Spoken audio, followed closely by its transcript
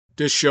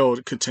This show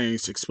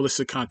contains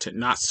explicit content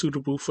not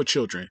suitable for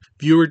children.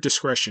 Viewer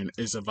discretion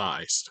is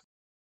advised.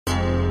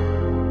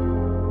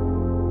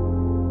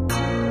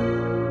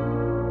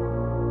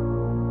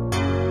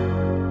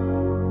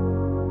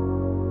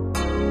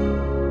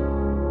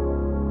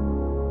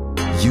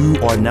 You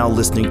are now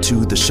listening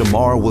to The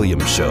Shamar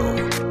Williams Show.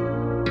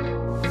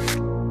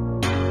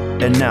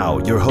 And now,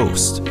 your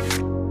host,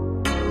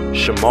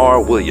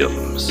 Shamar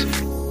Williams.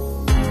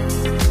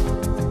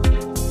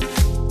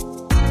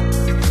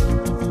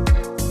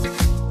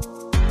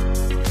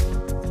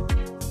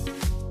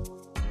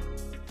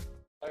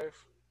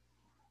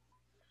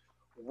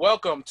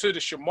 Welcome to the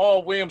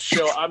Shamar Williams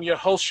Show. I'm your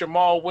host,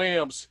 Shamar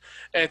Williams,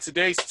 and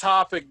today's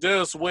topic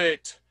deals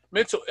with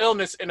mental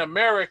illness in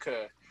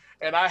America.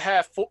 And I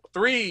have four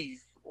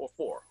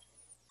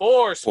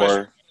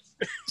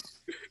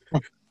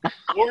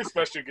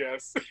special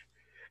guests.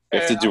 You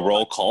have to do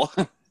roll call.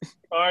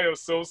 I am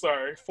so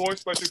sorry. Four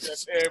special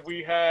guests. And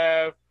we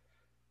have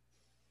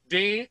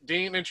Dean.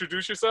 Dean,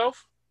 introduce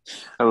yourself.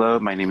 Hello,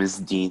 my name is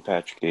Dean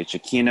Patrick H.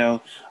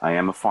 Aquino. I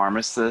am a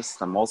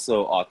pharmacist. I'm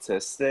also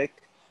autistic.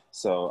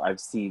 So I've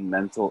seen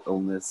mental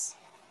illness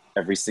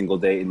every single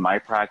day in my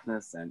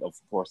practice. And of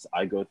course,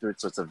 I go through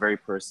it. So it's a very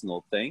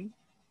personal thing.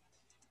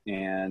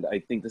 And I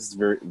think this is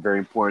very, very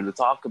important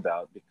to talk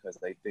about because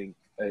I think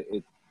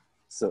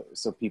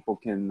so people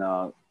can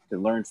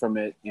learn from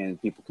it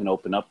and people can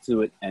open up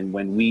to it. And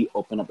when we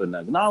open up and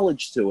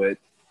acknowledge to it,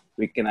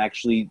 we can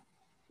actually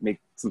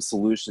make some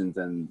solutions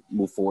and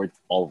move forward,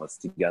 all of us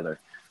together.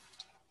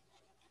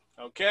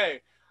 Okay.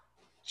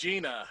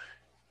 Gina.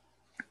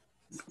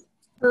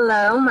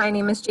 Hello, my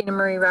name is Gina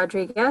Marie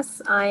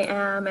Rodriguez. I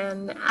am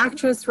an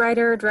actress,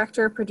 writer,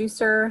 director,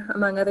 producer,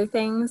 among other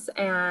things,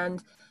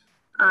 and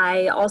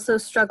I also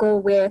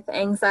struggle with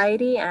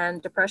anxiety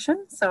and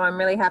depression, so I'm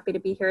really happy to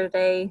be here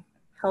today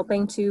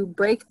helping to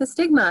break the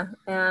stigma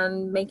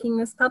and making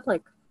this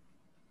public.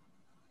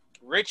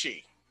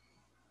 Richie.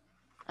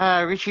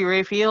 Richie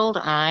Rayfield.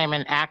 I'm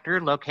an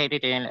actor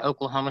located in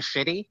Oklahoma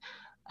City.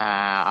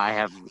 I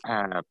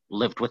have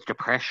lived with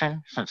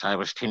depression since I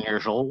was 10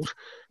 years old.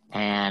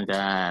 And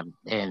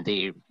in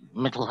the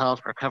mental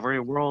health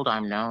recovery world,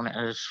 I'm known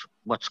as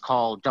what's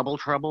called double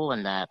trouble,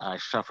 in that I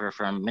suffer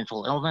from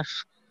mental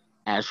illness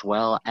as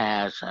well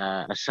as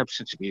a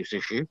substance abuse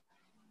issue.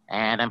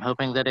 And I'm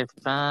hoping that if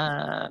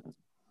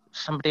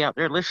somebody out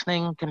there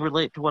listening can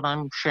relate to what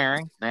I'm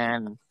sharing,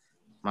 then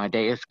my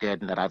day is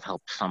good and that I've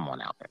helped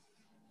someone out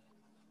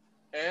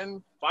there.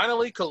 And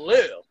finally,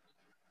 Khalil.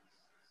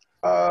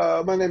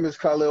 My name is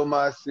Khalil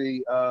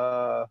Masi.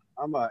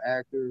 I'm an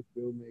actor,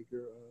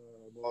 filmmaker.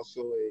 I'm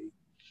also a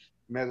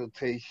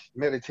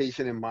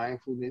meditation and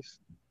mindfulness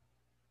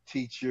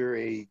teacher,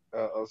 a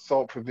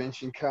assault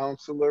prevention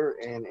counselor,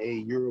 and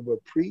a Yoruba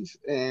priest.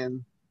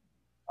 And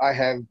I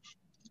have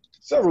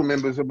several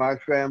members of my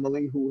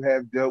family who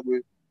have dealt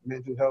with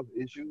mental health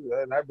issues.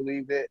 And I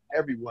believe that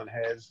everyone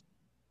has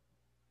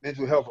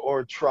mental health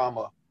or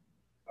trauma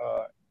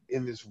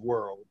in this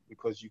world,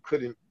 because you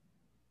could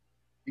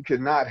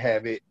not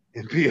have it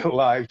and be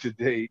alive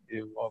today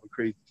in all the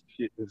crazy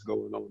shit that's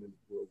going on in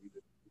the world.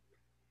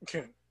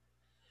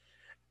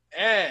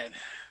 And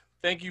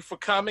thank you for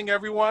coming,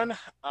 everyone.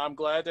 I'm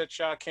glad that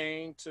y'all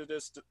came to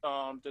this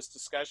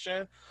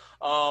discussion.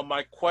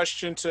 My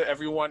question to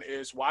everyone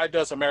is, why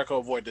does America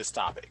avoid this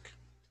topic?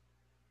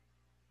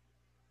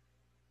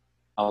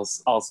 I'll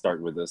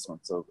start with this one.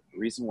 So the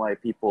reason why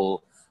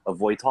people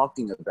avoid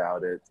talking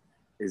about it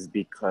is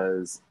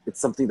because it's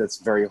something that's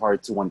very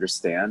hard to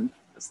understand.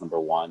 That's number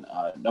one.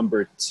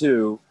 Number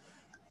two,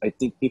 I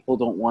think people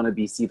don't want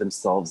to see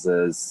themselves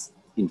as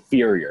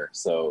inferior.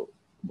 So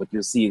what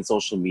you'll see in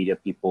social media,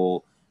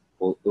 people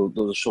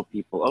will show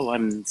people, oh,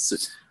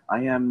 I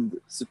am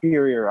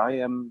superior.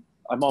 I'm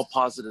all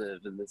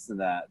positive and this and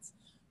that.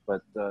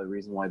 But the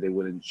reason why they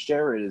wouldn't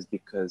share it is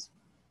because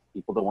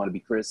people don't want to be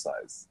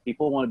criticized.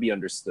 People want to be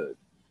understood.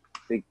 I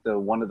think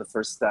one of the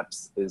first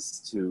steps is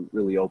to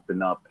really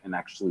open up and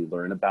actually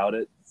learn about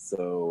it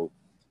so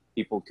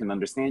people can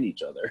understand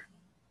each other.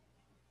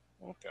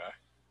 Okay.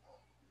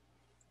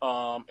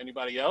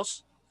 Anybody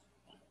else?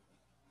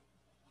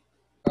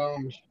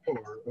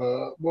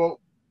 Sure. Well,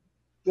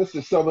 just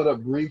to sum it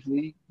up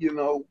briefly,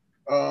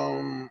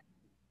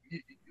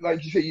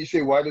 like you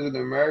say, why doesn't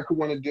America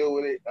want to deal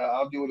with it?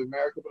 I'll deal with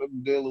America, but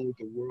I'm dealing with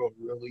the world,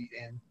 really.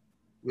 And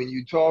when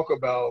you talk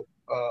about,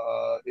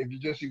 if you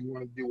just even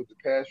want to deal with the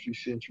past few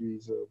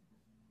centuries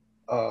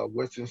of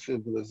Western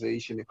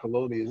civilization and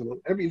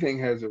colonialism, everything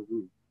has a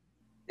root.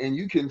 And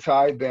you can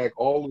tie back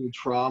all of the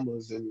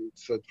traumas and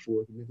such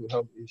forth, mental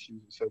health issues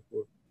and so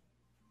forth,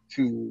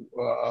 to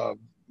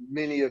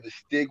many of the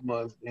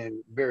stigmas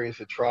and various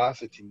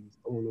atrocities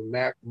on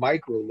a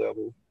micro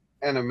level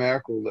and a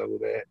macro level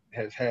that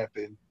has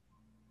happened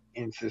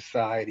in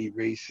society: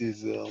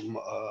 racism,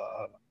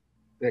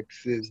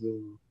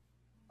 sexism,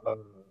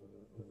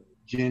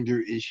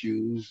 gender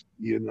issues,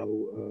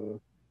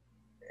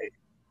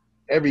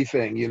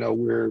 everything,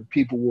 where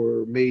people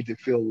were made to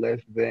feel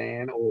less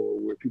than, or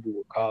where people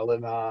were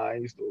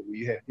colonized, or where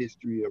you have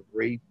history of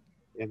rape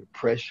and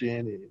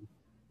oppression and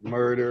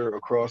murder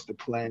across the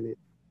planet.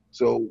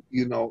 So,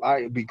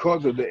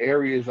 because of the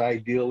areas I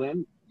deal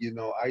in,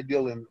 I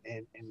deal in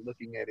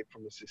looking at it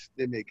from a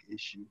systemic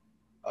issue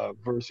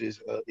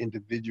versus an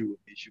individual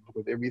issue,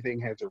 because everything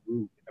has a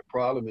root. The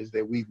problem is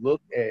that we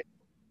look at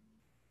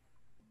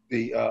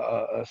the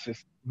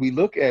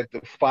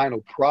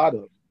final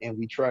product and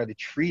we try to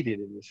treat it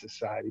in the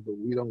society, but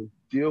we don't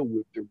deal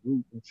with the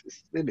root and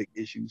systemic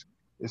issues.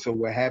 And so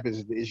what happens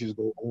is the issues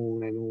go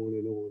on and on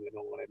and on and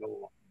on and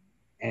on.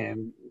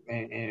 And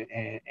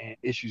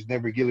issues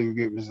never get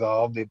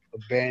resolved. A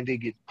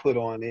band-aid gets put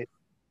on it,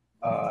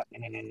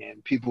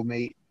 and people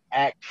may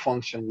act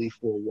functionally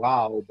for a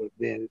while, but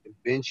then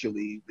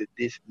eventually the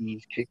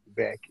dis-ease kicks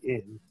back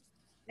in,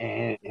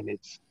 and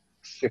it's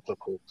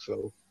cyclical.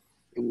 So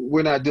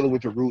we're not dealing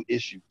with the root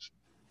issues.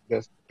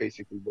 That's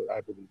basically what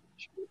I believe the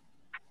issue is.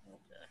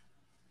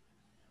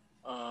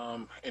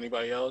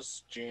 Anybody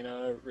else?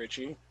 Gina,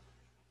 Richie?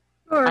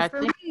 Or I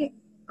for think. me,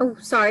 oh,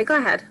 sorry, go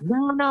ahead.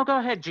 No, go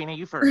ahead, Gina.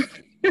 You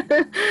first.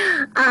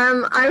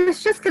 I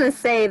was just going to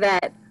say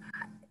that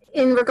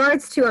in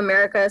regards to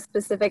America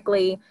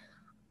specifically,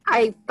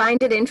 I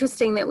find it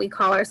interesting that we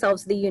call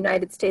ourselves the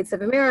United States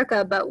of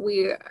America, but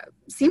we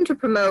seem to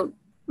promote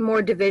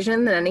more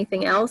division than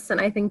anything else.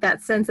 And I think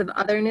that sense of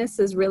otherness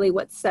is really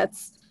what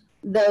sets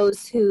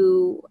those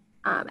who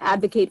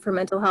advocate for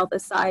mental health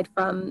aside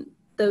from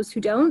those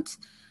who don't.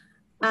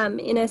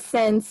 In a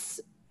sense,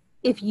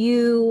 if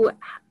you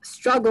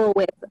struggle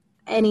with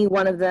any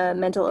one of the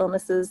mental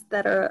illnesses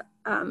that are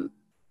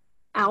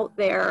out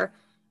there,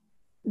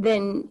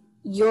 then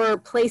you're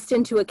placed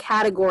into a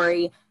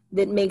category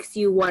that makes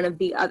you one of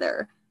the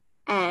other.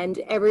 And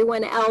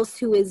everyone else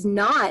who is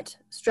not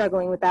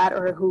struggling with that,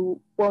 or who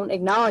won't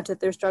acknowledge that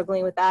they're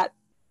struggling with that,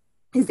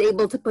 is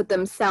able to put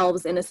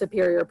themselves in a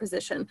superior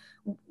position.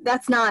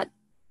 That's not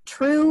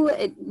true.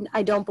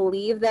 I don't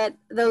believe that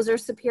those are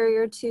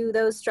superior to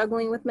those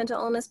struggling with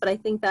mental illness, but I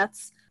think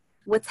that's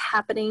what's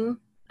happening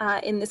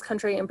in this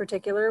country in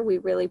particular. We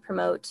really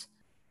promote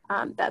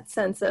that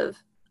sense of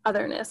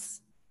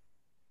otherness.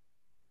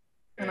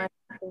 And I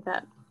think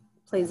that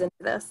plays into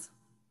this.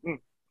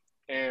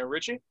 And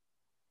Richie?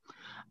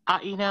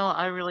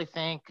 I really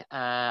think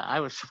I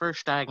was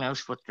first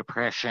diagnosed with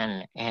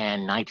depression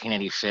in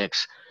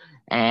 1986,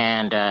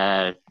 and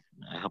I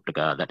hope to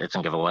God that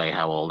doesn't give away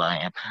how old I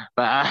am.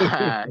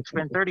 But it's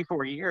been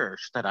 34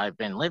 years that I've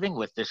been living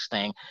with this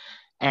thing,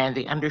 and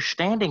the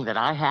understanding that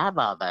I have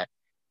of it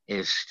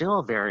is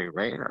still very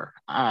rare.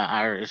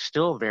 It's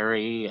still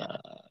very.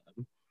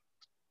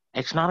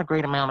 It's not a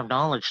great amount of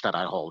knowledge that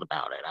I hold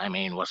about it. I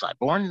mean, was I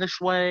born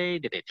this way?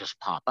 Did it just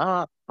pop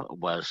up?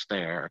 Was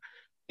there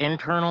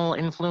internal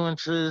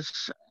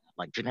influences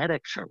like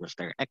genetics, or was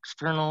there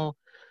external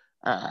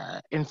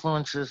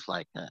influences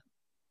like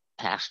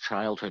past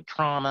childhood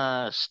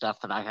trauma, stuff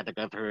that I had to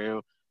go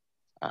through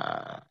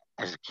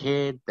as a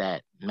kid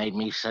that made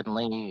me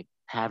suddenly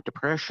have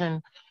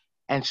depression?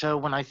 And so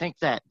when I think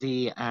that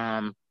the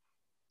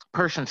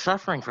person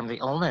suffering from the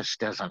illness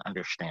doesn't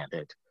understand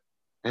it,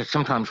 I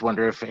sometimes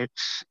wonder if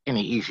it's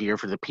any easier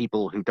for the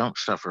people who don't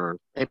suffer.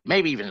 It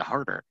may be even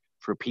harder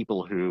for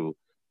people who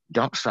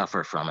don't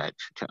suffer from it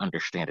to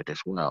understand it as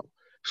well.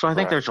 So I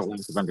think there's a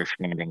lack of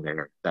understanding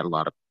there that a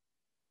lot of.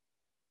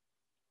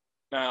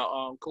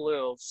 Now,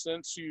 Khalil,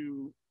 since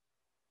you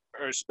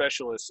are a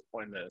specialist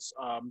on this,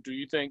 do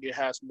you think it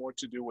has more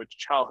to do with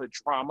childhood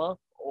trauma,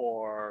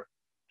 or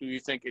do you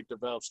think it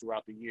develops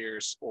throughout the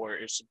years, or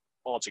it's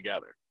all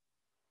together?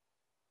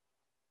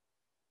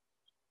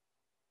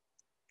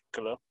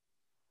 Khalil?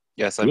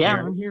 Yes, I'm Yeah,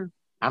 here. I'm here.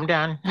 I'm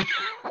done.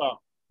 Oh,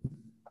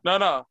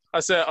 no. I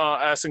said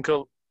asking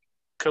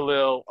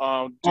Khalil.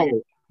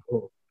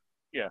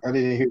 Yeah. I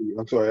didn't hear you.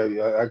 I'm sorry.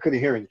 I couldn't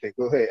hear anything.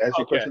 Go ahead. Ask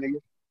your question again.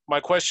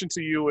 My question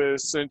to you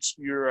is, since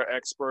you're an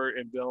expert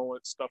in dealing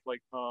with stuff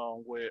like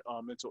with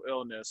mental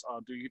illness,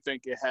 do you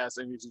think it has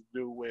anything to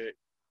do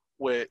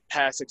with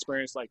past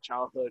experience like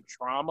childhood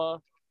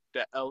trauma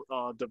that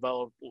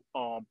developed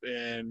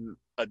in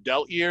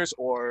adult years,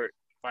 or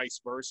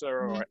vice versa,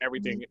 or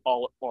everything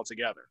all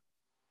together?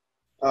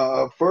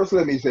 First,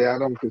 let me say I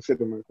don't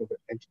consider myself an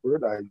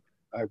expert.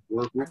 I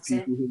work with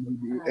people who may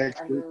be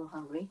experts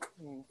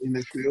in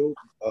the field.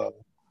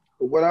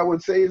 But what I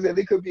would say is that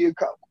it could be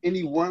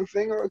any one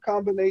thing or a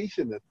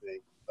combination of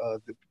things,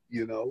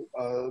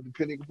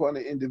 depending upon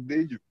the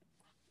individual.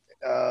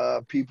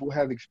 People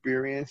have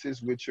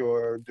experiences which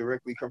are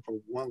directly come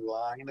from one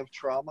line of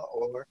trauma,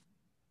 or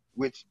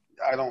which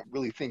I don't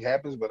really think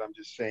happens, but I'm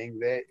just saying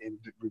that and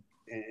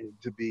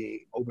to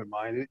be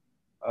open-minded.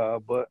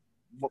 But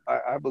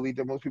I believe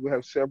that most people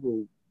have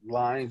several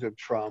lines of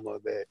trauma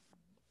that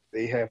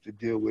they have to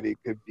deal with. It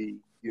could be,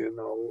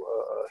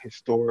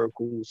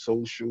 historical,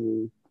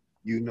 social,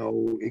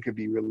 it could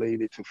be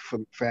related to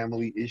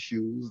family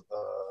issues,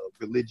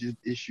 religious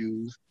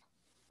issues,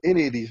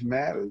 any of these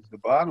matters. The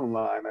bottom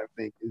line, I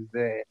think, is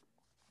that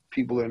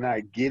people are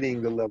not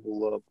getting the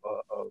level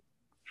of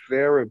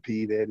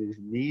therapy that is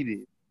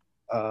needed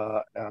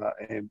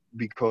and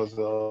because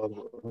of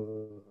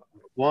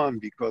I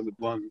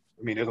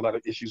mean, there's a lot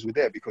of issues with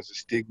that because of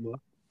stigma,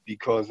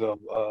 because of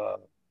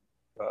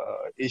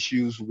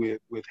issues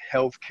with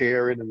health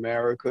care in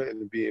America and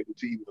to be able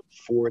to even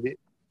afford it,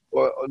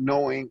 or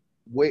knowing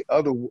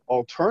other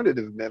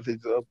alternative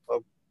methods of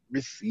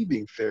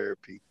receiving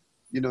therapy.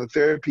 You know,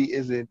 therapy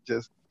isn't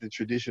just the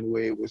traditional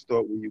way it was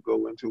thought when you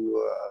go into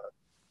a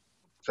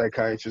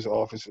psychiatrist's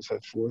office and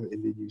such forth,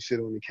 and then you sit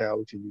on the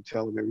couch and you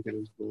tell them everything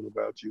that's going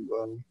about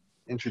you.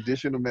 In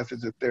traditional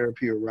methods of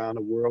therapy around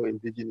the world,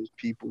 indigenous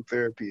people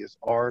therapy is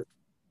art,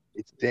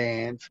 it's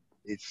dance,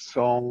 it's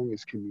song,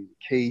 it's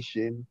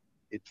communication,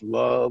 it's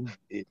love,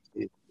 it's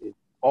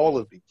all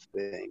of these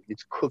things.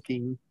 It's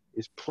cooking,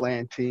 it's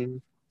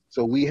planting.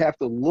 So we have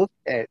to look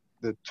at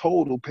the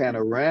total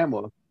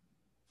panorama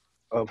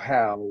of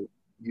how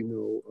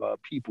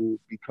people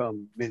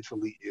become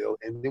mentally ill,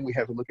 and then we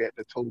have to look at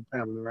the total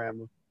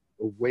panorama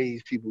of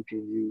ways people can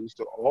use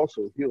to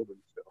also heal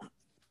themselves.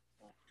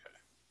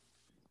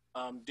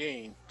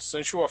 Dean,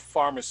 since you're a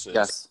pharmacist,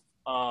 Yes.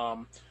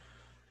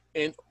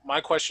 and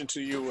my question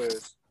to you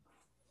is,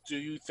 do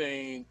you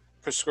think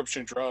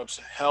prescription drugs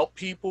help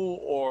people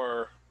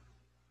or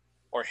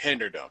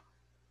hinder them?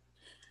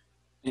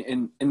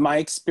 In my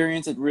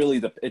experience, it really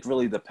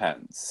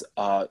depends.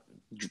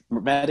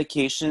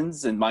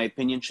 Medications, in my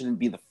opinion, shouldn't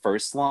be the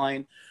first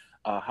line.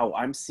 How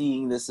I'm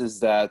seeing this is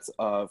that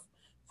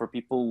for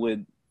people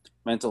with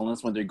mental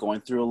illness, when they're going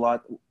through a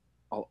lot,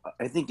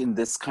 I think in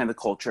this kind of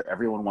culture,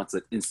 everyone wants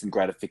an instant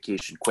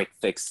gratification, quick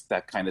fix,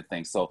 that kind of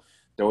thing. So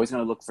they're always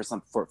going to look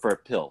for a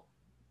pill,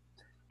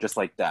 just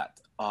like that.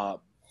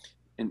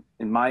 In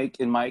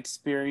my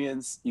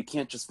experience, you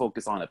can't just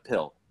focus on a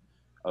pill.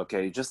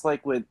 Okay, just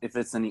like if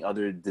it's any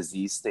other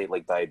disease state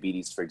like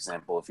diabetes, for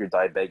example, if you're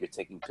diabetic, you're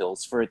taking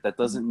pills for it. That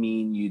doesn't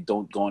mean you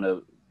don't go on a.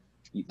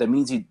 That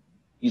means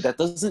that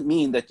doesn't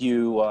mean that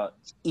you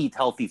eat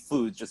healthy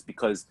foods just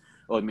because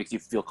it makes you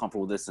feel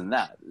comfortable with this and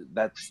that.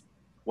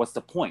 What's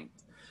the point?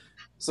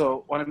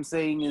 So what I'm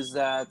saying is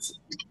that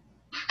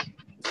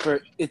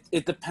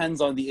it depends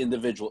on the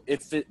individual.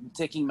 If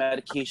taking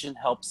medication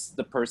helps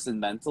the person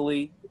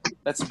mentally,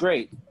 that's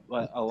great.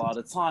 But a lot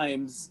of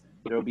times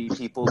there will be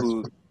people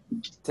who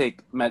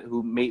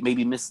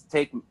maybe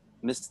mistake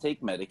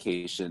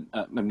medication,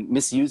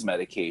 misuse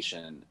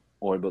medication,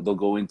 or they'll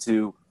go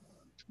into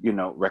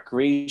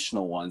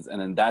recreational ones, and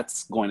then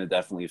that's going to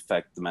definitely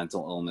affect the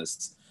mental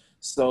illness.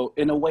 So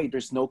in a way,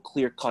 there's no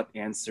clear-cut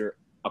answer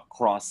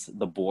across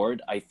the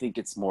board. I think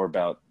it's more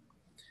about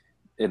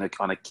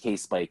on a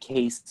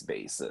case-by-case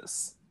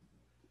basis.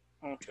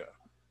 Okay.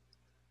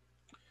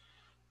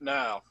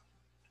 Now,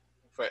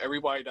 for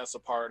everybody that's a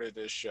part of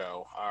this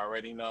show, I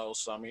already know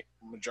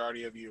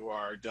majority of you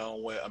are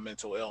dealing with a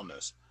mental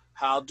illness.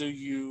 How do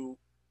you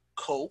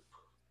cope?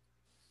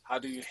 How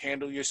do you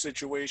handle your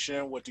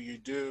situation? What do you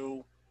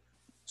do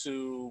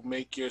to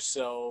make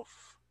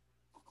yourself,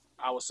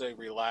 I would say,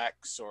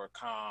 relax or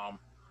calm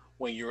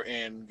when you're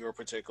in your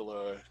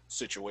particular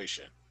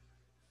situation?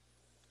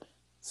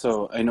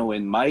 So I know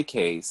in my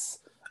case,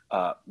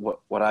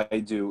 what I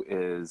do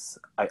is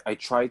I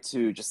try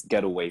to just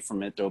get away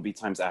from it. There'll be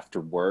times after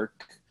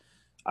work,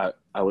 I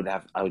would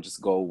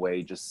just go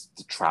away, just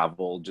to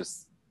travel,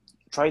 just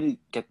try to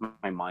get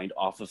my mind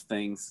off of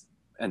things,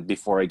 and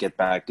before I get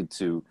back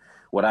into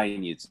what I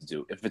need to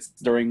do. If it's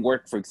during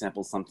work, for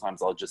example,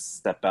 sometimes I'll just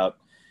step out,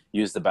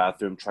 use the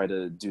bathroom, try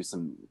to do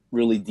some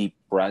really deep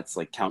breaths,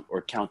 like count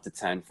to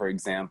 10, for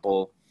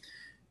example,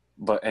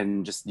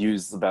 and just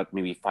use about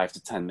maybe 5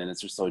 to 10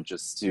 minutes or so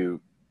just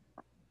to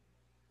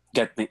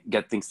get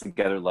things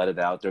together, let it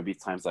out. There'll be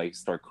times I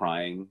start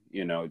crying,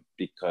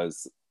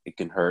 because it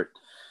can hurt.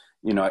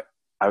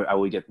 I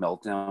would get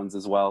meltdowns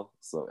as well.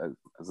 So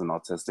as an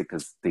autistic,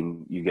 because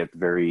you get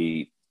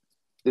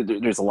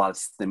there's a lot of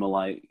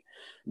stimuli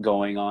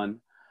going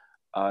on.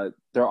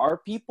 There are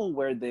people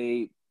where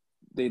they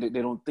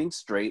don't think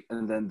straight,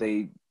 and then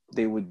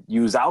they would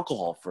use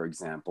alcohol, for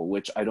example,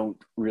 which I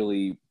don't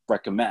really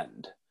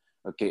recommend.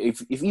 Okay,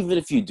 if even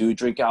if you do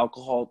drink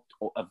alcohol,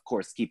 of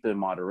course, keep it in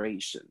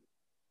moderation.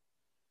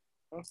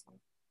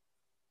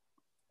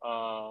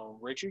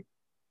 Richie?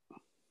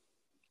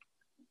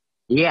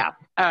 Yeah.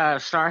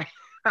 Sorry.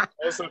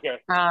 That's okay.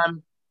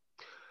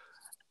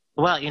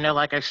 Well,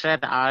 like I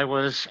said, I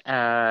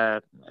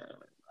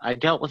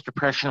dealt with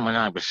depression when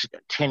I was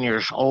 10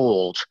 years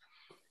old,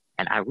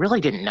 and I really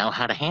didn't know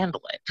how to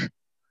handle it.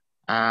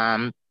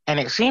 And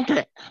it seemed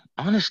to,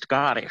 honest to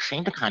God, it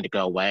seemed to kind of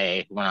go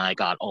away when I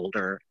got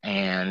older,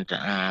 and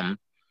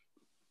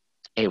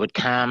it would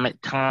come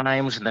at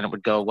times, and then it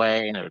would go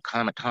away, and it would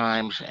come at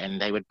times, and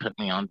they would put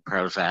me on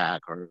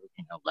Prozac or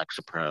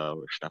Lexapro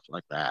or stuff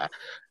like that.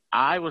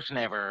 I was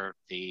never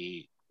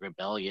the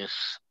rebellious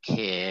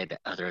kid,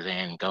 other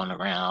than going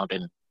around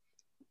and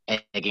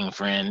egging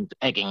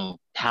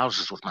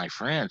houses with my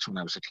friends when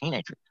I was a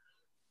teenager.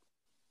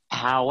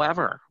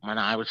 However, when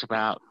I was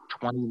about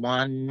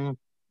 21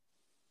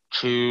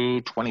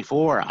 to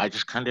 24, I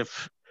just kind of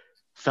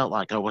felt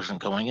like I wasn't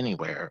going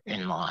anywhere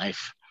in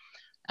life.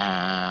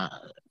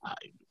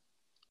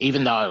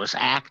 even though I was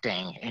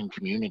acting in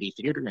community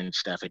theater and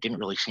stuff, it didn't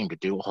really seem to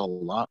do a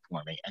whole lot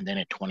for me. And then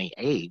at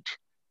 29,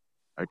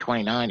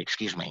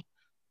 excuse me,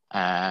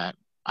 I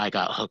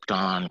got hooked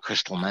on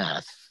crystal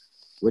meth,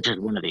 which is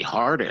one of the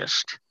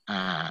hardest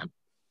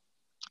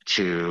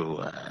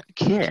to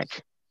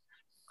kick.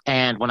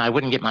 And when I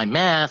wouldn't get my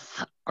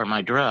meth or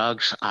my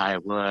drugs, I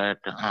would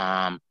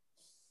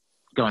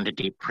go into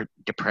deep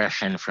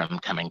depression from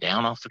coming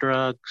down off the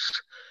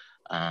drugs.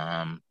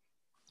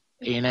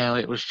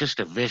 It was just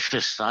a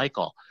vicious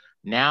cycle.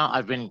 Now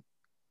I've been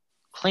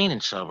clean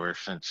and sober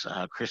since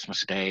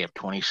Christmas Day of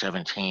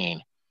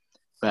 2017.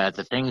 But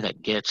the thing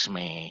that gets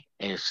me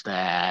is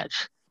that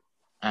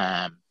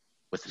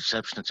with the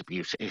substance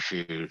abuse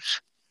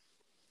issues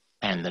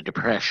and the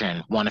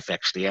depression, one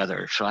affects the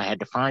other. So I had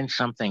to find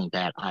something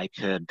that I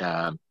could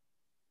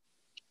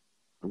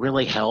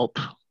really help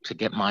to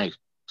get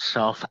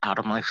myself out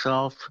of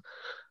myself.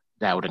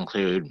 That would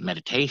include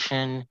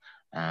meditation,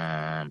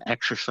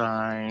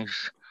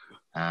 exercise.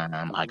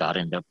 I got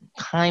into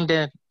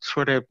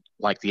sort of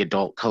like the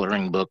adult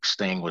coloring books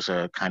thing was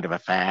a kind of a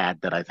fad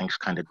that I think's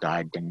kind of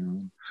died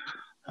down.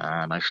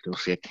 I still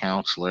see a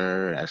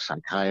counselor, a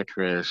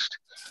psychiatrist.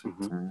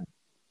 Mm-hmm.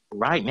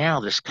 Right now,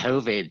 this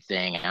COVID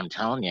thing, I'm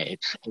telling you,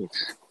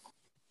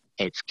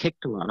 it's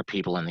kicked a lot of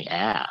people in the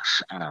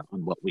ass on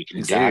what we can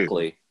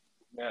Exactly.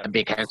 do.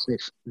 Because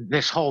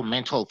this whole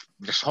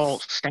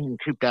staying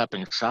cooped up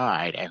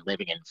inside and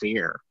living in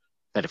fear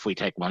that if we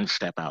take one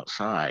step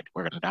outside,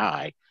 we're going to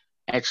die.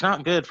 It's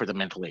not good for the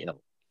mentally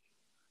ill.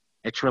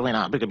 It's really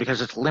not good because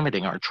it's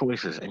limiting our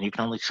choices, and you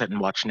can only sit and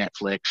watch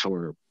Netflix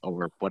or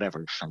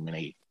whatever so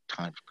many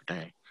times per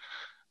day.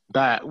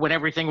 But when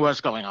everything was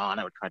going on,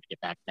 I would try to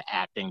get back to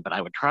acting, but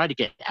I would try to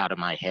get out of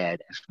my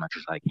head as much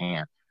as I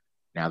can.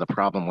 Now, the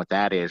problem with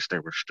that is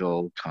there were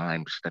still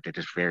times that it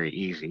is very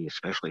easy,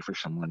 especially for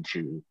someone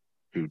who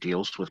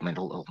deals with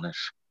mental illness,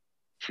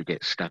 to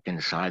get stuck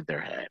inside their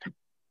head,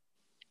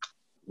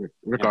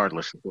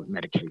 regardless of what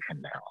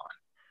medication they're on.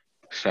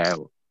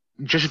 So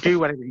just do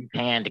whatever you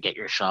can to get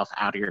yourself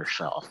out of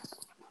yourself.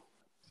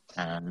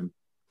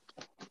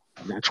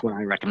 That's what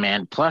I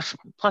recommend. Plus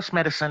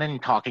medicine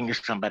and talking to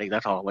somebody,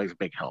 that's always a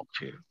big help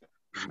too.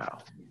 So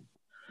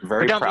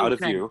very proud of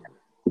you.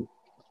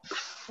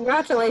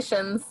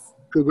 Congratulations.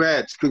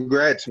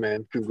 Congrats,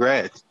 man.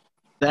 Congrats.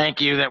 Thank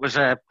you. That was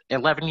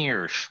 11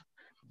 years.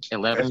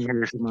 11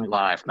 years of my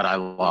life that I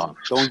lost.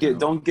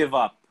 Don't give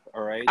up,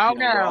 all right? Oh,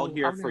 we're all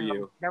here for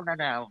you.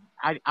 No.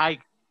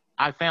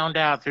 I found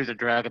out through the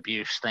drug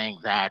abuse thing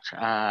that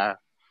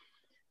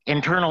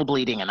internal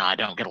bleeding and I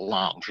don't get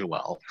along too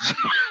well.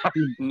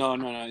 No.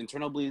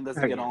 Internal bleeding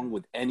doesn't get along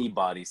with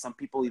anybody. Some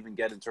people even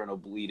get internal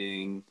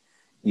bleeding,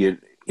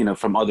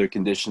 from other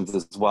conditions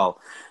as well.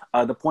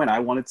 The point I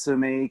wanted to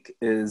make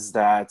is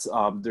that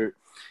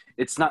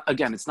it's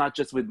not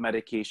just with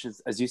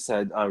medications, as you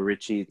said,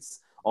 Richie.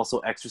 It's also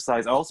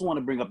exercise. I also want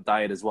to bring up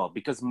diet as well,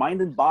 because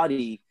mind and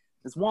body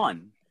is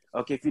one.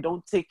 Okay, if you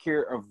don't take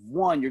care of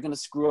one, you're going to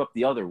screw up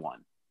the other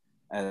one.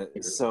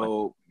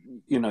 So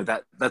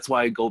that's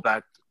why I go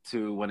back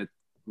to when if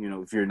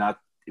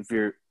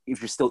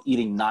you're still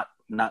eating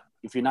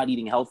if you're not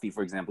eating healthy,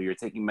 for example, you're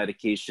taking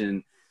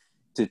medication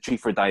to treat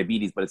for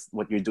diabetes, but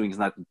what you're doing is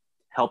not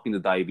helping the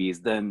diabetes,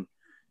 then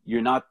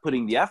you're not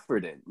putting the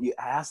effort in. It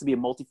has to be a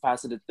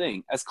multifaceted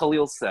thing. As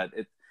Khalil said,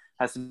 it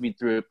has to be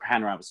through a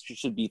panorama. It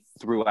should be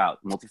throughout,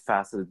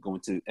 multifaceted,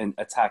 going to and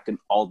attacking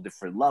all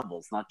different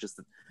levels, not just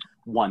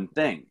one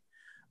thing.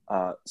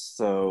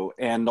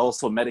 And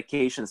also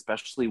medication,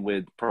 especially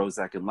with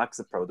Prozac and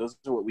Lexapro, those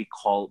are what we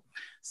call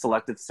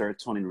selective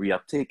serotonin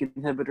reuptake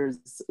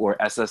inhibitors, or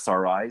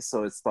SSRIs.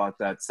 So it's thought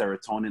that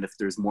serotonin, if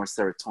there's more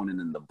serotonin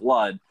in the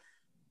blood,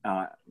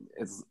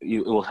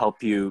 it will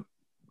help you,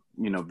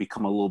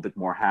 become a little bit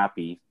more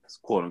happy,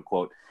 quote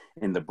unquote,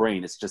 in the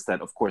brain. It's just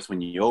that, of course,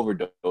 when you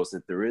overdose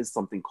it, there is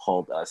something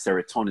called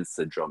serotonin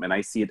syndrome. And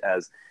I see it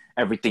as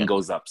everything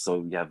goes up.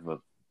 So you have a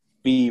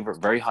fever,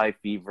 very high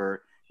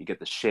fever, you get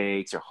the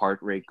shakes, your heart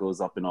rate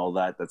goes up and all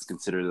that. That's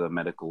considered a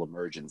medical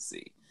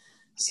emergency.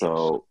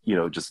 So,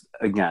 just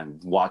again,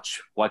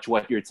 watch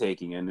what you're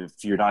taking. And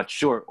if you're not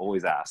sure,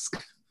 always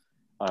ask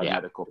a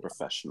medical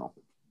professional.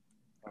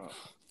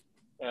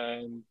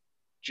 And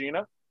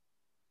Gina?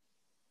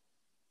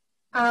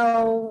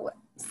 Oh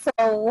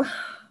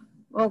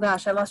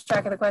gosh, I lost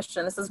track of the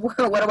question. This is what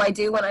do I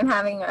do when I'm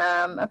having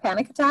a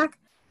panic attack?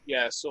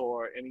 Yes,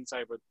 or any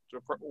type of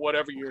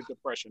whatever your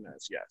depression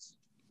is. Yes.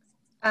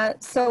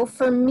 So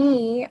for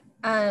me,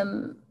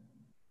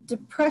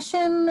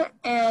 depression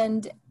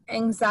and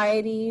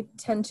anxiety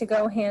tend to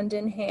go hand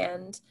in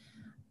hand,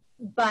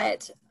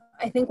 but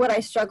I think what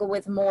I struggle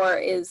with more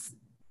is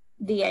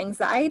the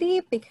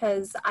anxiety,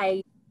 because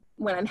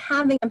when I'm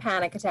having a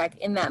panic attack,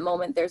 in that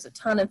moment, there's a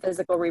ton of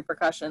physical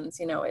repercussions.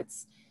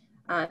 It's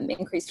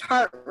increased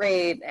heart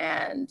rate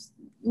and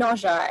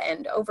nausea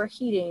and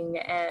overheating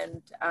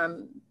and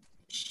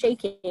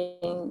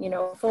shaking,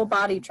 full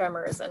body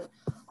tremors and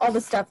all the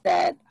stuff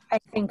that I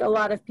think a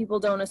lot of people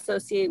don't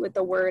associate with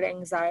the word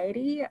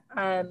anxiety.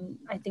 I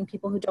think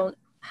people who don't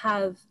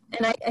have,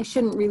 and I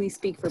shouldn't really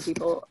speak for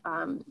people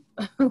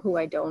who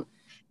I don't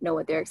know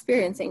what they're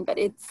experiencing, but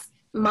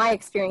my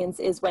experience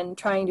is when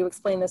trying to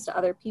explain this to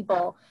other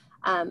people,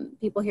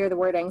 people hear the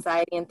word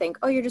anxiety and think,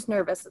 oh, you're just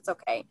nervous, it's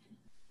okay.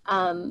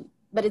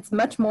 But it's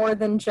much more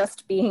than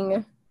just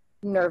being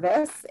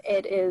nervous.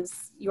 It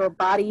is your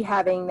body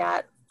having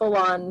that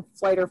full-on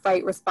flight or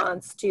fight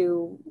response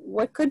to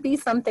what could be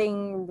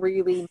something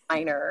really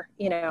minor.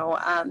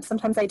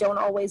 Sometimes I don't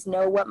always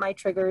know what my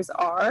triggers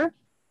are,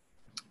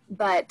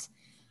 but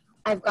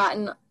I've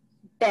gotten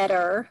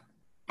better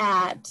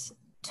at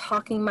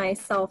talking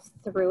myself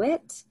through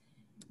it.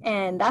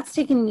 And that's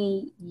taken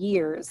me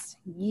years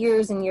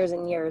and years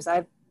and years.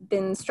 I've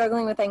been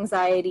struggling with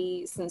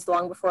anxiety since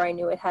long before I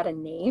knew it had a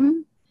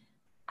name.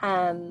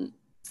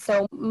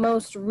 So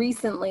most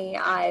recently,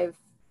 I've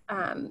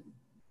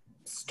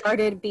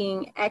started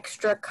being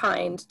extra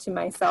kind to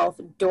myself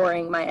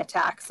during my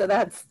attack. So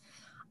that's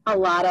a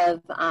lot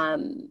of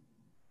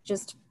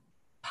just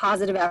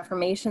positive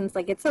affirmations,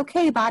 like, it's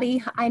okay,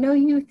 body. I know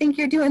you think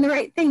you're doing the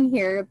right thing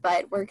here,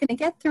 but we're going to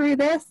get through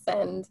this,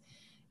 and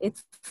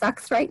it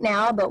sucks right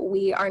now, but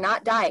we are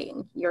not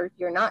dying. You're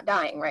not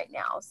dying right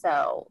now.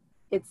 So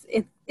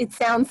it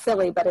sounds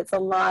silly, but it's a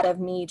lot of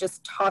me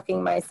just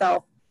talking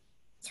myself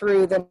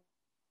through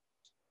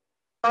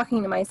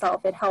talking to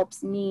myself. It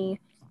helps me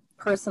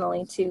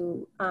personally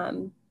to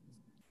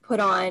put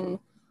on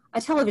a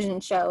television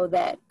show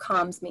that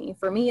calms me.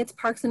 For me, it's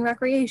Parks and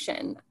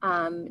Recreation.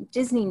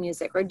 Disney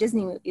music or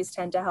Disney movies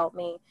tend to help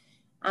me.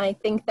 And I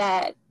think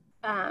that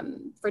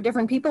for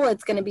different people,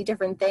 it's going to be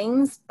different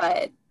things.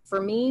 But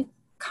for me,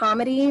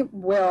 comedy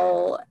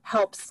will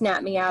help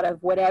snap me out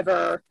of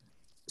whatever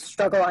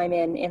struggle I'm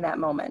in that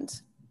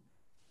moment.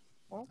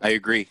 I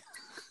agree.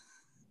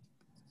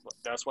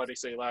 That's why they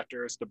say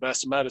laughter is the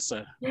best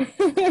medicine.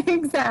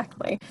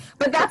 Exactly.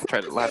 But that's try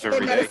to laugh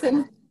every day.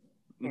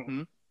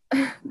 Mm-hmm.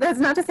 That's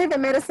not to say that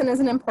medicine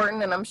isn't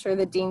important, and I'm sure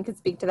that Dean could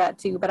speak to that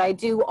too, but I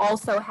do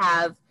also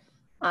have,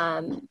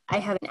 I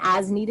have an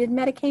as-needed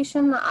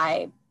medication.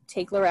 I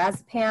take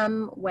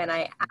lorazepam when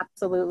I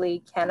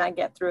absolutely cannot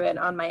get through it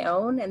on my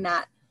own, and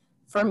that,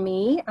 for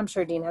me, I'm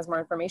sure Dean has more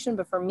information,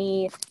 but for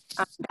me,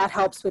 that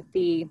helps with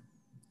the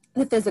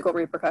physical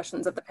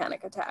repercussions of the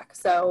panic attack.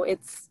 So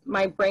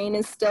my brain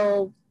is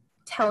still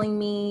telling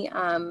me,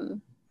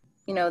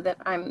 that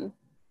I'm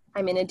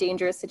in a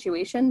dangerous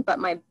situation, but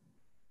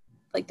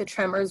the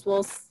tremors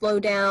will slow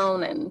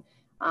down, and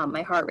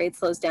my heart rate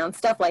slows down.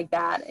 Stuff like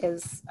that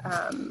is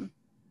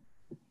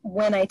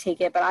when I take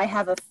it, but I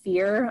have a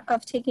fear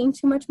of taking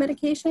too much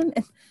medication.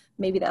 And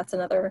maybe that's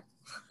another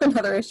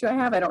issue I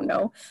have, I don't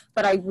know.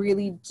 But I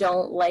really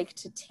don't like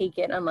to take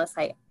it unless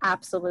I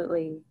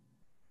absolutely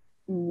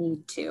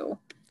need to.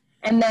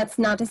 And that's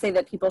not to say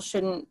that people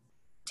shouldn't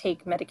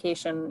take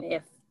medication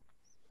if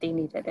they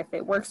need it. If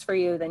it works for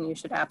you, then you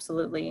should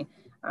absolutely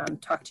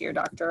talk to your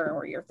doctor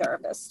or your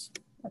therapist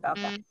about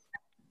that.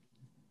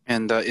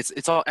 And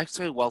it's all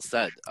actually well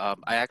said.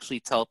 I actually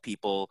tell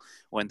people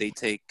when they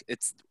take,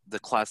 it's the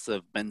class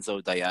of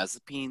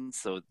benzodiazepines,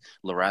 so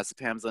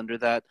lorazepam's under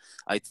that.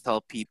 I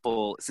tell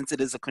people, since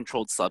it is a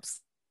controlled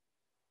substance,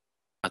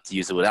 not to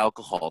use it with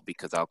alcohol,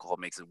 because alcohol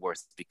makes it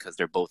worse, because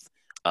they're both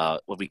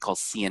what we call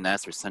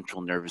CNS, or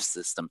central nervous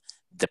system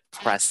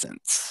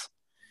depressants.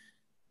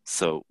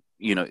 So,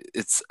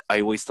 I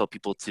always tell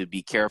people to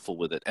be careful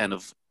with it. And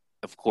of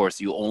course,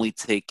 you only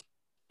take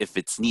if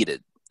it's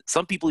needed.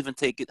 Some people even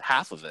take it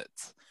half of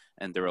it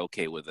and they're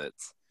okay with it,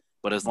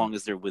 but as long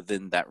as they're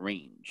within that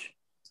range.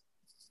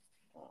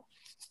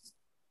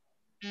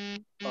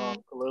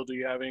 Khalil, do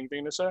you have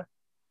anything to say?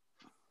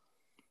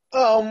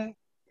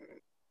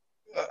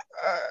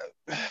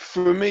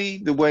 For me,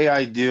 the way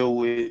I deal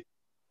with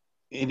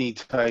any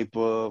type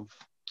of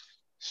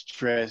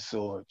stress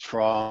or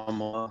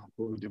trauma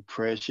or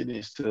depression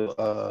is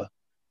to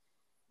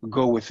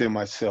go within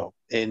myself.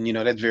 And,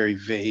 that's very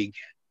vague,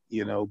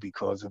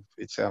 because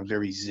it sounds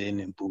very Zen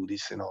and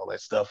Buddhist and all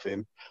that stuff.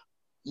 And,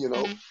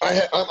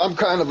 I'm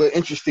kind of an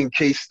interesting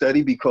case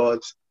study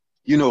because,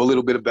 a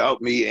little bit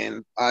about me.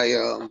 And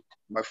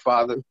my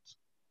father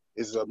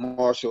is a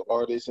martial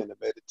artist and a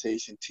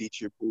meditation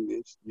teacher,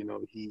 Buddhist.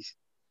 He's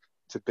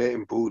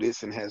Tibetan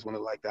Buddhist and has one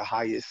of the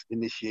highest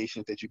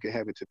initiations that you can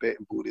have in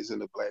Tibetan Buddhism,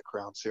 the Black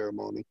Crown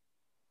ceremony.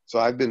 So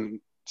I've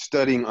been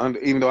studying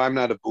even though I'm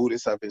not a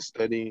Buddhist, I've been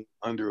studying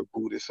under a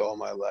Buddhist all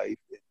my life,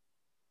 and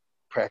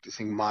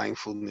practicing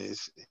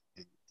mindfulness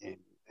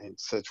and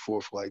such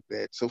forth like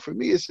that. So for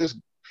me, it's just,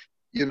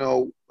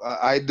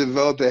 I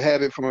developed a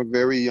habit from a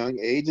very young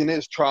age, and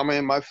there's trauma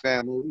in my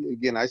family.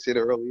 Again, I said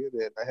earlier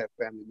that I have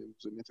family members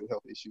with mental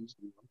health issues.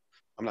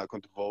 I'm not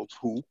going to divulge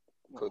who,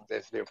 because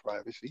that's their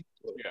privacy.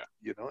 So,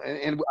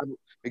 and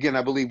again,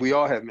 I believe we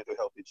all have mental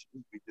health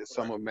issues.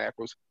 Some are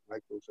macros,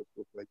 micros, and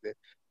stuff like that.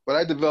 But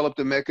I developed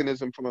a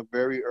mechanism from a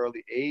very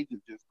early age of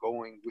just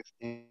going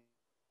within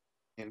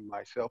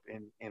myself,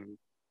 and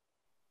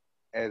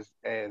as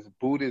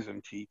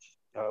Buddhism teach,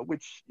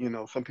 which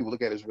some people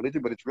look at as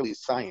religion, but it's really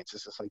science.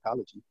 It's a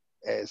psychology,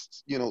 as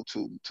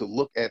to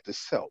look at the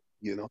self.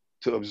 you know,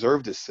 to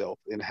observe the self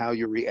and how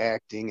you're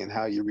reacting and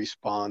how you're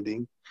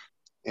responding,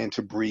 and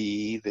to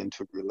breathe and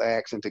to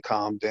relax and to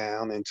calm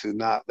down and to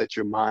not let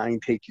your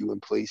mind take you in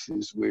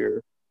places where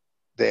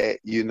that,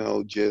 you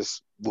know,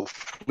 just will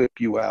flip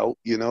you out.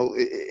 You know,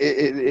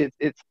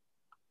 it's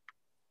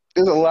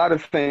there's a lot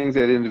of things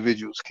that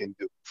individuals can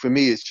do. For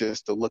me, it's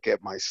just to look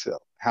at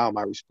myself. How am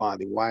I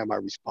responding? Why am I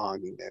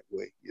responding that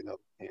way? You know,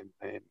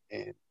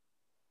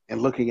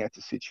 and looking at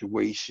the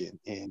situation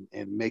and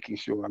making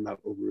sure I'm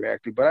not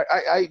overreacting. But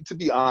I to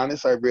be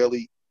honest, I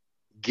rarely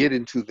get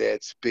into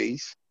that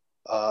space.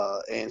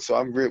 And so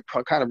I'm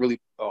kind of really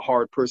a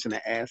hard person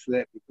to ask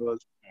that,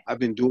 because I've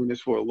been doing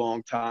this for a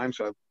long time.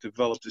 So I've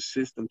developed a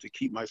system to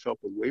keep myself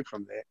away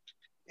from that.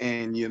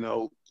 And, you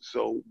know,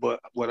 so, but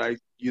what I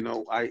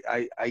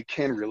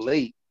can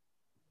relate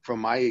from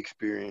my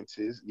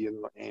experiences, you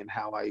know, and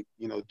how I,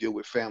 you know, deal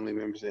with family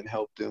members and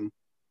help them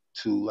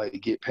to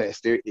like get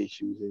past their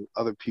issues, and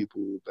other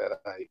people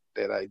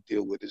that I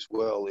deal with as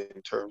well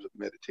in terms of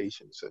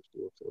meditation and such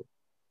forth.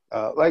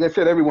 So, like I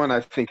said, everyone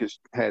I think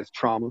has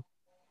trauma.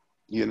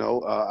 You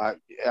know,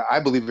 I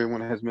believe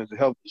everyone has mental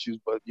health issues,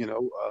 but you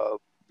know,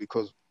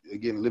 because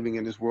again, living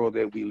in this world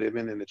that we live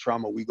in and the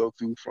trauma we go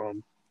through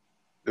from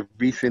the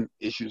recent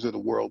issues of the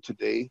world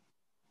today,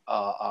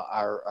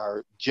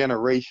 our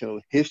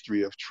generational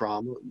history of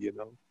trauma, you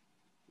know,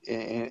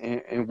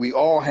 and we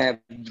all have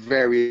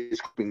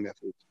various coping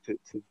methods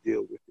to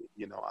deal with it.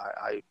 You know,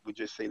 I would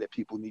just say that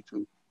people need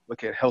to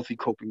look at healthy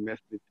coping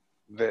methods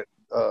that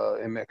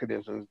and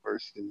mechanisms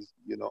versus,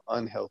 you know,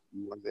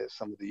 unhealthy ones that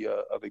some of the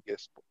other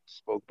guests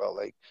spoke about,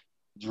 like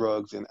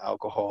drugs and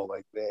alcohol,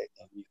 like that,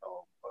 and you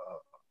know,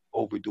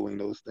 overdoing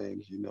those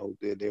things. You know,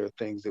 there are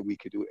things that we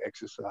could do: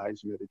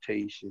 exercise,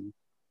 meditation,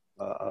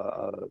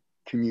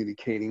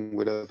 communicating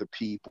with other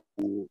people,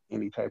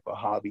 any type of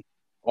hobby.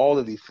 All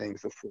of these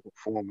things are a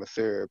form of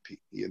therapy.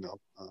 You know,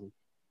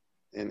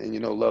 and you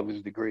know, love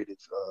is the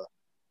greatest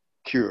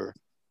cure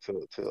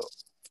to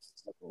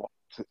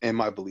in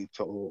my belief,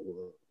 to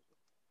all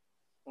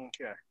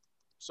Okay.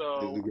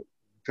 So,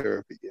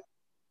 therapy. Yeah.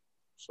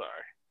 sorry.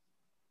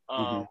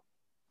 Mm-hmm.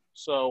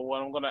 So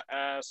what I'm gonna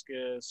ask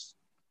is,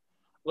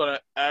 I'm gonna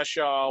ask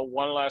y'all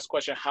one last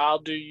question. How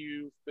do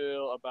you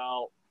feel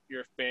about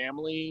your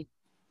family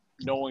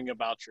knowing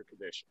about your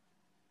condition,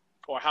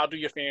 or how do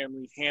your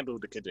family handle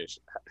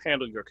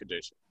your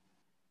condition?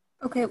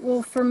 Okay,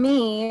 well, for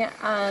me,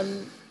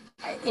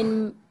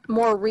 in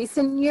more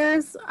recent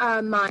years,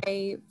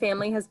 my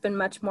family has been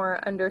much more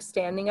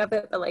understanding of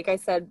it. But like I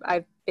said,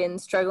 I've been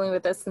struggling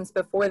with this since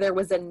before there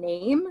was a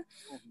name.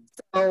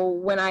 So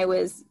when I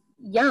was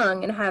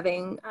young and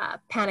having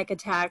panic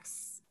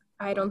attacks,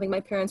 I don't think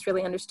my parents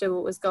really understood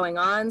what was going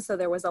on. So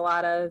there was a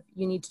lot of,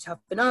 you need to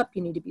toughen up,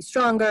 you need to be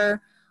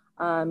stronger,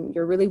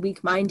 you're really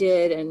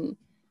weak-minded. And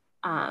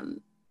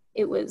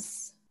it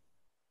was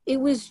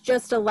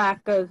just a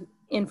lack of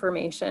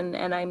information.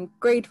 And I'm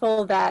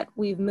grateful that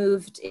we've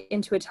moved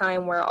into a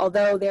time where,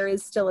 although there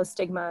is still a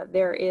stigma,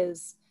 there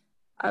is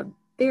a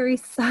very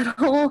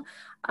subtle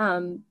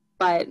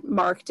but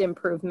marked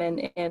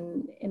improvement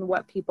in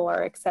what people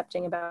are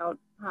accepting about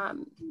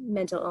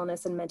mental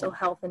illness and mental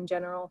health in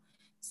general.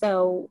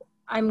 So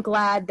I'm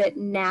glad that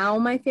now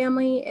my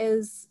family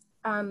is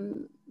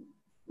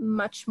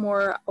much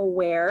more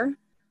aware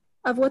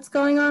of what's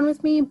going on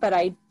with me, but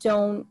I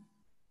don't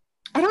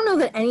know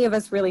that any of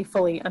us really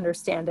fully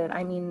understand it.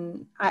 I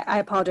mean, I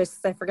apologize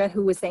because I forget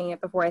who was saying it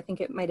before. I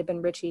think it might have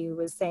been Richie who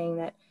was saying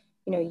that,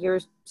 you know,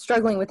 you're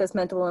struggling with this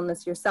mental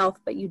illness yourself,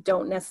 but you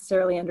don't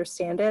necessarily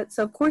understand it.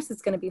 So of course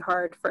it's going to be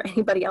hard for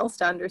anybody else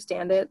to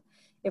understand it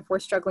if we're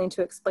struggling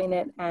to explain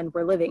it and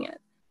we're living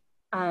it.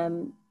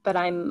 But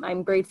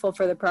I'm grateful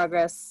for the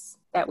progress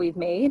that we've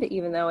made,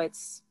 even though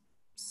it's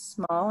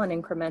small and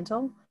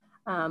incremental.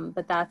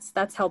 But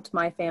that's helped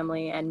my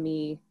family and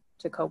me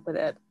to cope with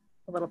it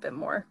a little bit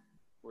more.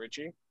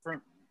 Richie?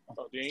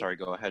 Sorry,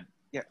 go ahead.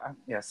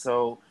 Yeah.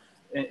 So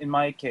in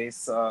my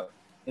case,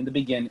 in the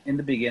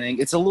beginning,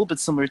 it's a little bit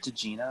similar to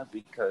Gina,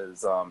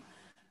 because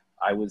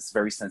I was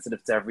very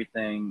sensitive to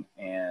everything,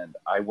 and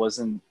I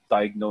wasn't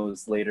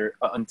diagnosed later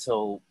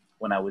until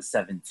when I was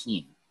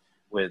 17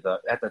 with,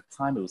 at the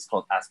time it was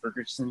called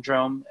Asperger's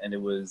syndrome, and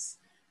it was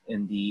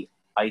in the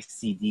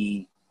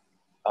ICD,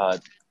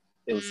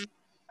 it was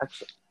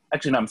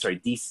actually no, I'm sorry,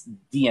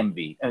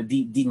 DMV,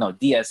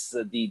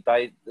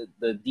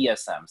 the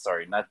DSM,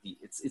 sorry, not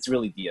it's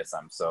really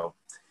DSM, so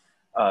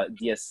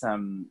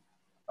DSM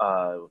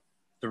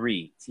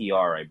 3 TR,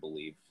 I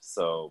believe.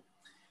 So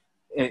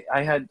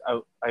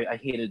I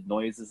hated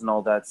noises and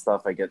all that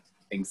stuff. I get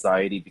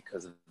anxiety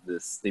because of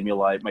this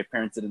stimuli. My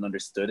parents didn't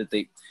understood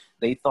it.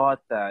 They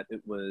thought that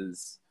it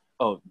was,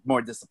 oh,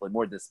 more discipline,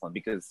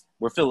 because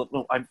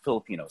I'm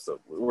Filipino, so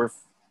we're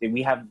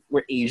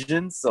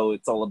Asian, so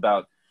it's all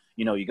about,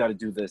 you know, you got to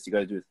do this,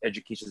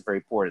 education is very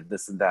important,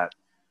 this and that.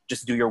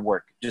 Just do your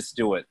work, just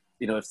do it.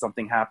 You know, if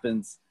something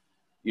happens,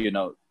 you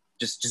know,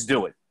 just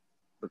do it.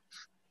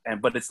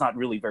 But it's not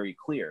really very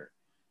clear.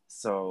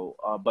 So,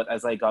 but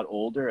as I got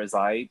older, as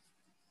I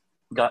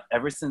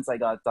ever since I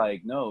got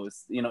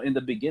diagnosed, in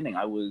the beginning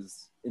I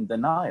was in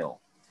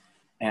denial.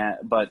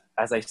 But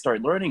as I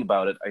started learning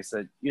about it, I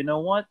said, you know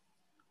what?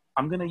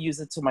 I'm going to use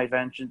it to my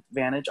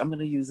advantage. I'm going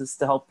to use this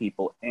to help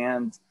people.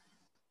 And,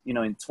 in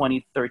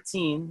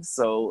 2013,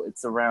 so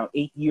it's around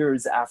 8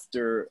 years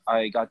after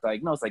I got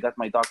diagnosed, I got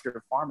my doctor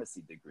of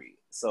pharmacy degree.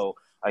 So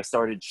I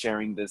started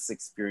sharing this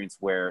experience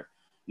where,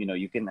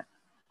 you can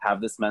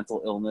have this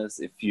mental illness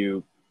if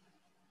you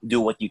do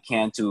what you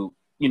can to,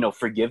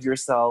 forgive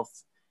yourself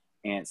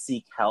and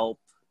seek help.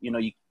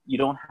 You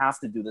don't have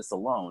to do this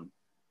alone.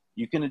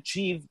 You can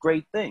achieve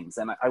great things.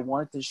 And I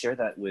wanted to share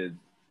that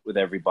with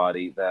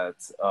everybody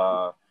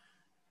that,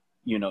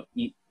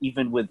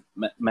 even with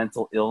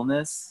mental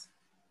illness,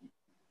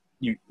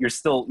 you're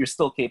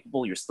still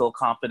capable, you're still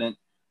competent,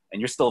 and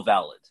you're still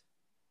valid.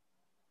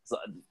 So,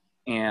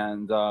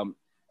 and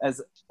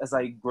as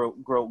I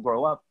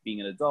grow up,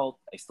 being an adult,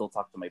 I still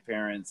talk to my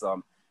parents.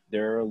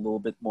 They're a little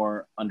bit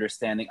more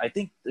understanding. I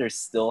think they're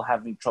still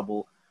having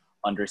trouble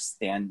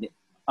understanding.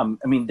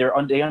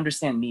 They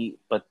understand me,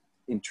 but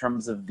in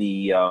terms of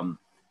the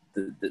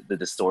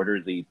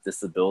disorder, the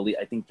disability,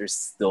 I think they're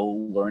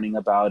still learning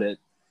about it.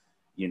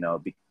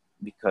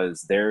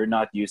 Because they're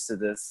not used to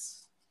this.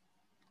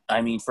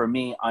 For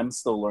me, I'm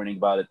still learning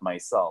about it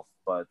myself.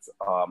 But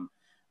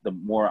the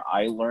more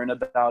I learn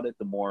about it,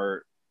 the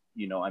more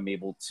I'm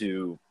able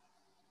to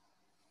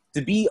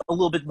be a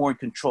little bit more in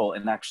control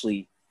and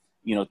actually,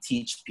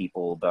 teach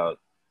people about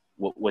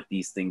what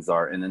these things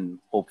are, and then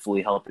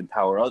hopefully help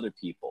empower other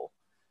people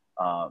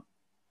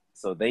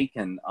so they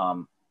can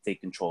take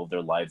control of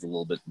their lives a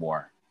little bit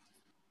more.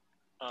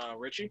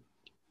 Richie?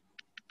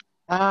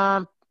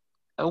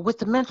 With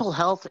the mental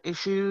health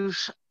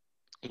issues,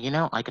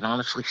 I can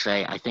honestly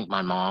say I think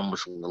my mom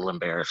was a little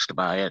embarrassed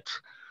by it.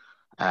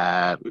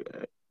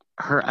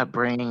 Her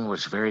upbringing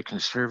was very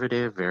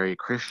conservative, very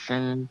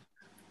Christian.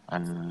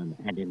 And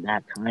in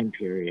that time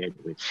period,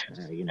 which,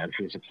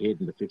 she was a kid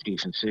in the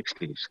 50s and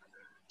 60s,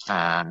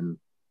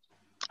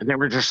 there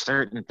were just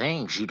certain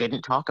things you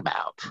didn't talk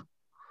about.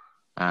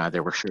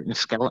 There were certain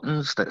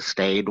skeletons that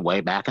stayed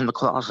way back in the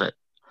closet.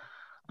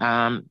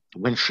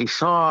 When she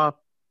saw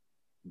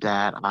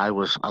that I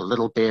was a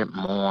little bit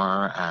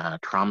more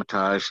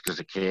traumatized as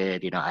a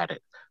kid,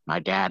 my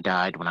dad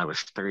died when I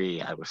was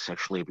 3. I was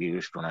sexually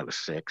abused when I was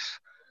 6.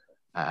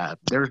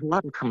 There was a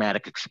lot of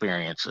traumatic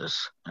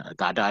experiences.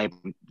 Got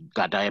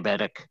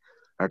diabetic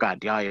or got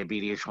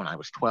diabetes when I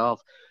was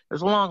 12.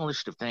 There's a long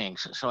list of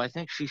things. So I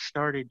think she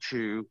started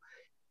to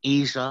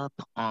ease up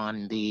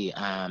on the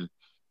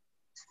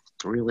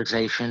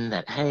realization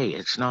that, hey,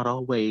 it's not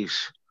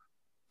always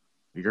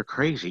you're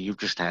crazy. You've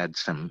just had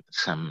some,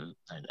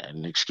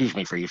 and excuse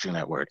me for using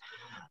that word.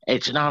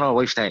 It's not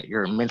always that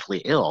you're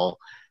mentally ill.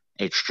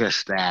 It's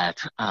just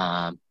that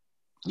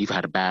you've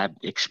had a bad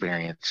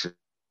experience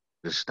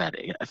that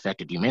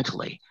affected you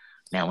mentally.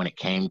 Now, when it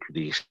came to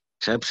these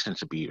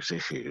substance abuse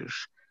issues,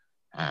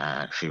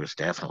 she was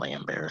definitely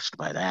embarrassed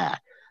by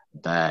that.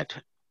 But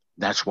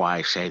that's why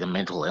I say the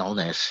mental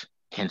illness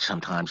can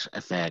sometimes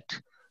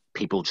affect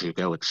people to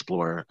go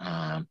explore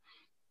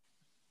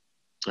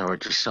or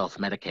to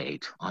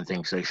self-medicate on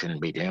things they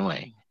shouldn't be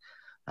doing.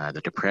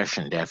 The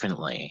depression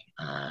definitely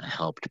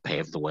helped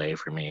pave the way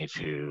for me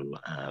to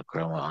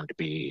grow on to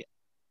be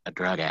a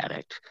drug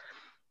addict.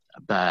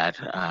 But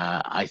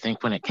I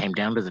think when it came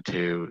down to the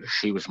two,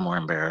 she was more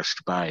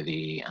embarrassed by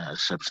the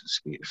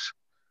substance abuse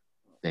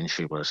than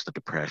she was the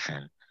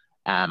depression.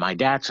 My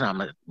dad's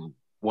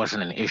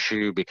wasn't an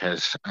issue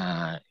because,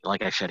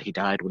 like I said, he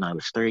died when I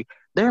was 3.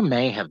 There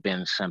may have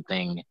been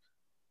something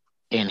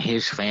in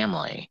his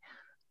family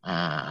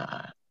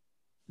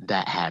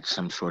that had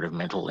some sort of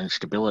mental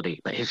instability,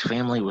 but his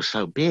family was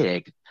so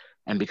big,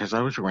 and because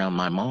I was around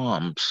my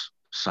mom's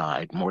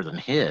side more than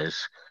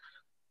his,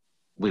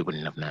 we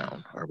wouldn't have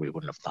known, or we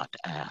wouldn't have thought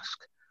to ask.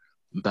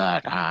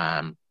 But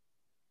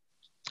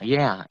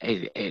yeah,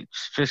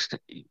 it's just,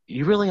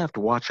 you really have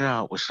to watch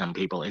out with some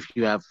people. If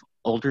you have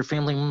older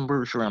family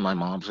members around my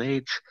mom's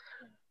age,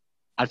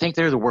 I think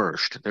they're the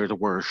worst. They're the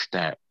worst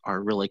that are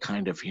really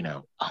kind of,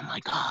 oh my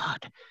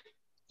God,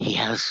 he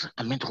has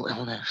a mental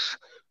illness.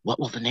 What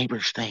will the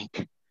neighbors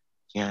think?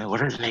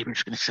 What are the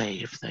neighbors going to say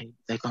if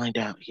they find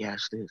out he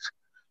has this?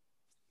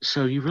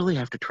 So you really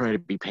have to try to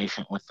be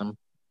patient with them.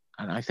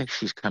 And I think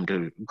she's come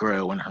to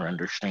grow in her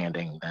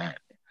understanding that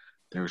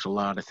there's a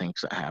lot of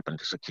things that happened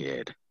as a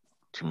kid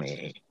to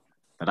me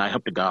that I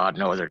hope to God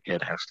no other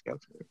kid has to go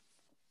through.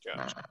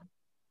 Gotcha.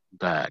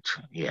 But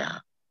yeah,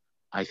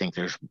 I think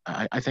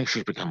I think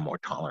she's become more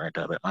tolerant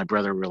of it. My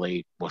brother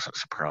really wasn't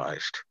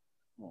surprised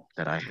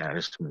that I had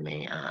as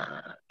many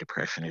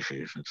depression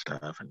issues and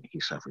stuff, and he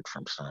suffered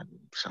from some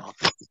himself.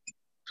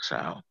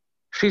 So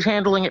she's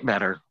handling it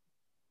better.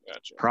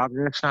 Gotcha.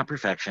 Progress, not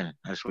perfection,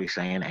 as we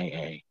say in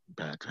AA.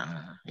 But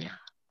yeah.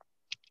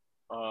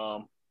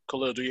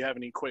 Khalil, do you have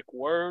any quick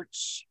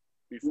words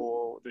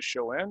before the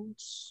show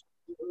ends?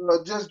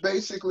 Just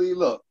basically,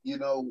 look,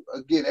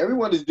 again,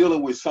 everyone is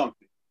dealing with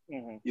something.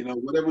 Mm-hmm.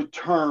 Whatever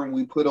term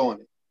we put on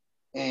it.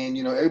 And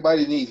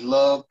everybody needs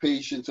love,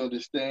 patience,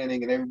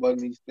 understanding, and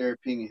everybody needs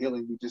therapy and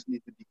healing. We just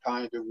need to be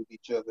kinder with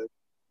each other,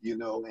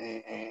 and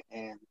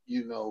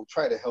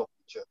try to help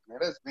each other. Man,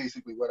 that's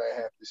basically what I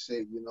have to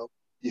say.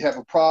 You have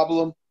a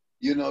problem,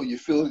 you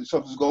feel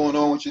something's going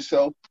on with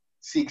yourself,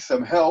 seek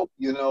some help.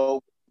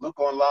 Look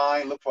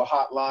online, look for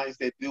hotlines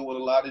that deal with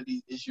a lot of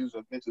these issues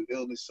of mental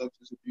illness,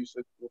 substance abuse,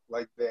 and stuff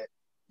like that.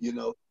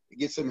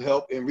 Get some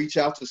help and reach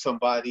out to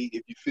somebody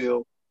if you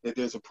feel that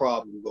there's a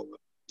problem going.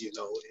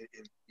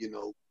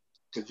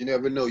 Because you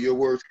never know, your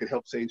words could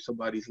help save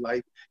somebody's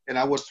life. And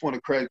I just want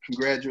to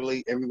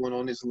congratulate everyone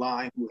on this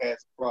line who has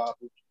a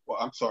problem,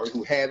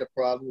 who had a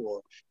problem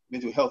or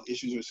mental health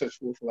issues or such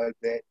forth like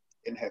that,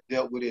 and have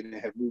dealt with it and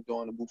have moved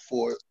on and moved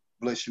forward.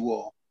 Bless you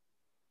all.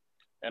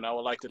 And I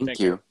would like to Thank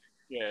you.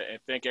 And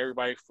thank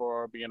everybody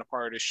for being a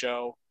part of the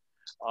show.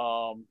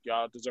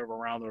 Y'all deserve a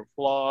round of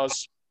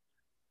applause.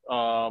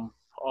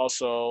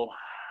 Also,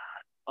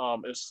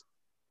 it's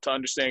to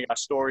understand our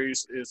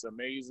stories is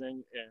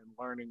amazing, and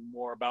learning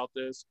more about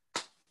this.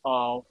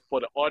 For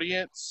the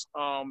audience,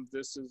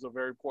 this is a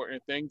very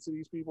important thing to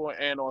these people,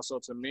 and also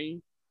to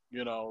me.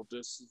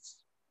 This is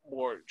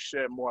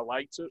shed more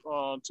light to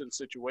the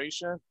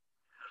situation.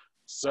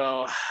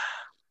 So,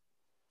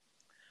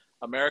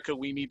 America,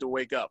 we need to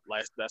wake up.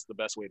 That's the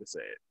best way to say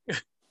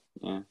it.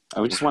 Yeah, I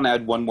would just want to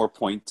add one more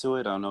point to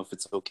it. I don't know if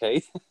it's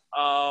okay.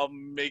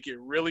 Make it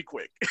really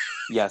quick.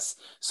 Yes.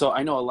 So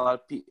I know a lot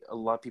of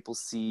people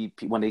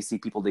when they see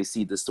people, they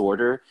see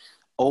disorder.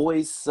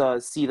 Always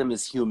see them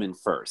as human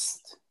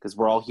first, because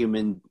we're all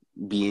human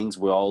beings.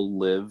 We all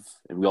live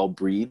and we all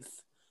breathe.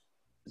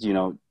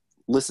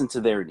 Listen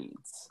to their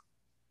needs.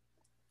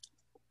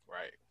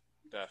 Right.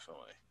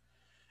 Definitely.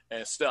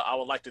 And still, I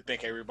would like to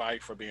thank everybody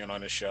for being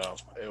on the show.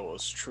 It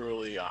was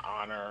truly an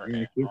honor.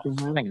 Thank you for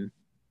having me.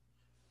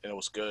 And it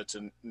was good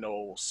to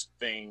know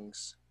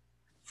things,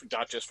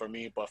 not just for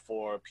me, but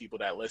for people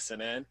that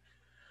listen in.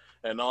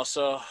 And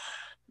also,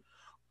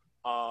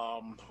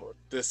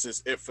 this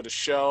is it for the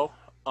show.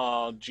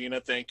 Gina,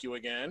 thank you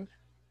again.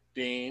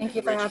 Dean, Thank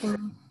you for having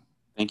me.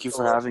 Thank you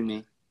for having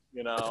me.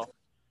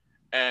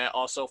 And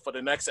also for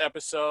the next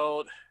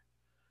episode,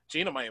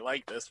 Gina might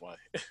like this one.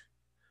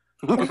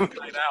 Girls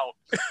Night Out.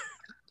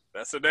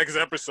 That's the next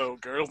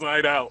episode, Girls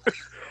Night Out.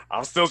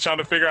 I'm still trying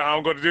to figure out how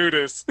I'm going to do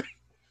this.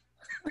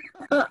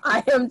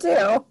 I am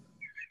too.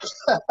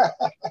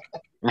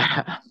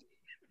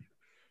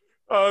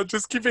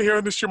 Just keep it here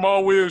on the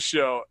Jamal Williams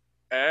Show.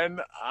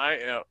 And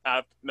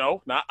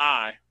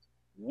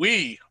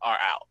we are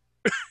out.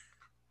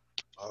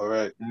 All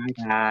right. Bye,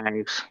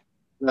 guys.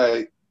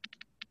 Right.